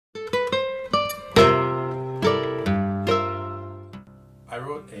I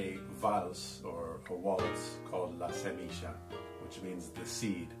wrote a vals, or a waltz, called La Semilla, which means the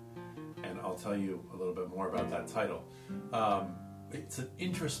seed. And I'll tell you a little bit more about that title. It's an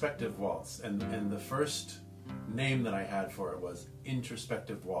introspective waltz, and the first name that I had for it was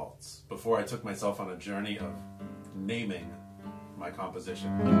Introspective Waltz, before I took myself on a journey of naming my composition.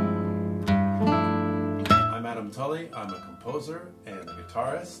 I'm Adam Tully. I'm a composer and a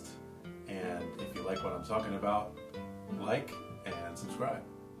guitarist, and if you like what I'm talking about, like and subscribe.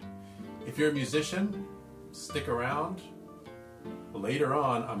 If you're a musician, stick around. Later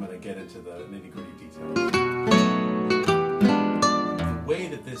on, I'm going to get into the nitty-gritty details. The way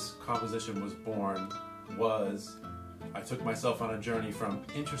that this composition was born was I took myself on a journey from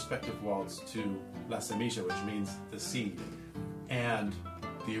introspective waltz to La Semilla, which means the seed. And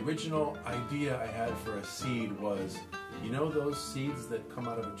the original idea I had for a seed was, you know those seeds that come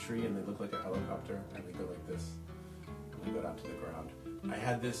out of a tree and they look like a helicopter and they go like this and they go down to the ground? I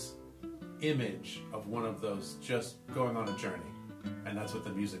had this image of one of those just going on a journey, and that's what the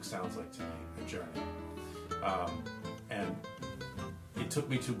music sounds like to me, a journey. And it took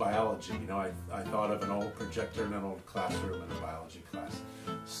me to biology. You know, I thought of an old projector in an old classroom in a biology class.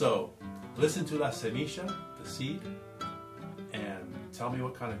 So listen to La Semilla, the seed, and tell me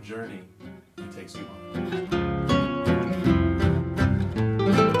what kind of journey it takes you on.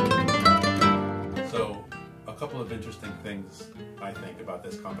 So a couple of interesting things I think about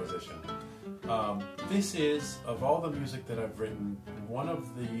this composition. This is, of all the music that I've written, one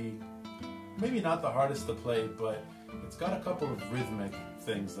of the, maybe not the hardest to play, but it's got a couple of rhythmic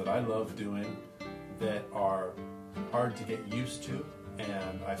things that I love doing that are hard to get used to,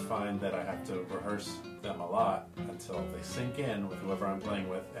 and I find that I have to rehearse them a lot until they sink in with whoever I'm playing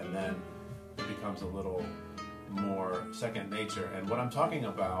with, and then it becomes a little more second nature. And what I'm talking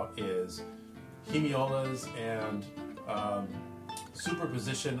about is hemiolas and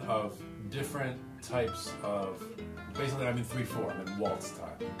superposition of different types of, basically I'm in 3/4, I'm in waltz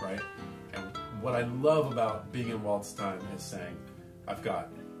time, right? And what I love about being in waltz time is saying, I've got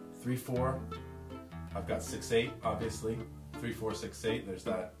 3/4, I've got 6/8, obviously, 3/4, 6/8, there's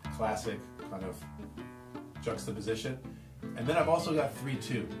that classic kind of juxtaposition. And then I've also got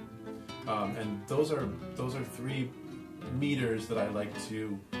 3/2. And those are 3 meters that I like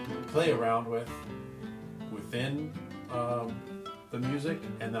to play around with within the music,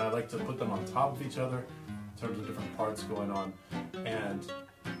 and then I like to put them on top of each other in terms of different parts going on. And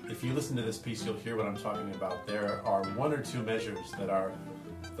if you listen to this piece, you'll hear what I'm talking about. There are 1 or 2 measures that are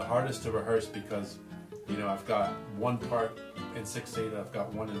the hardest to rehearse because, you know, I've got one part in 6/8, I've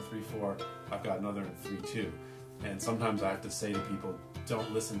got one in 3/4, I've got another in 3/2. And sometimes I have to say to people,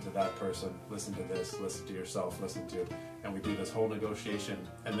 don't listen to that person, listen to this, listen to yourself, listen to, and we do this whole negotiation,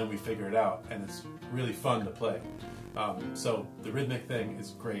 and then we figure it out, and it's really fun to play. So the rhythmic thing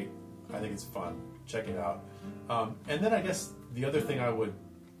is great. I think it's fun. Check it out. And then I guess the other thing I would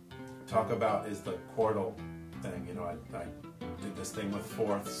talk about is the quartet thing. You know, I did this thing with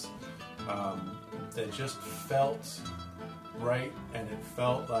fourths that just felt right, and it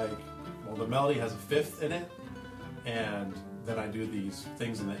felt like, well, the melody has a fifth in it, and then I do these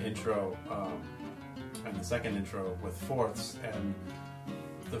things in the intro and the second intro with fourths, and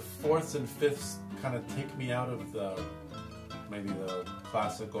the fourths and fifths kind of take me out of maybe the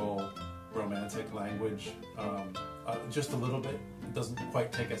classical romantic language just a little bit. It doesn't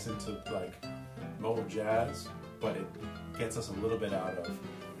quite take us into like modal jazz, but it gets us a little bit out of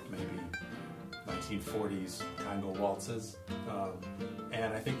maybe 1940s tango waltzes,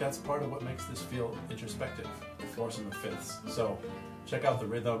 and I think that's part of what makes this feel introspective, the fourths and the fifths. So check out the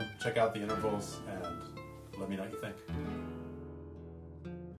rhythm, check out the intervals, and let me know what you think.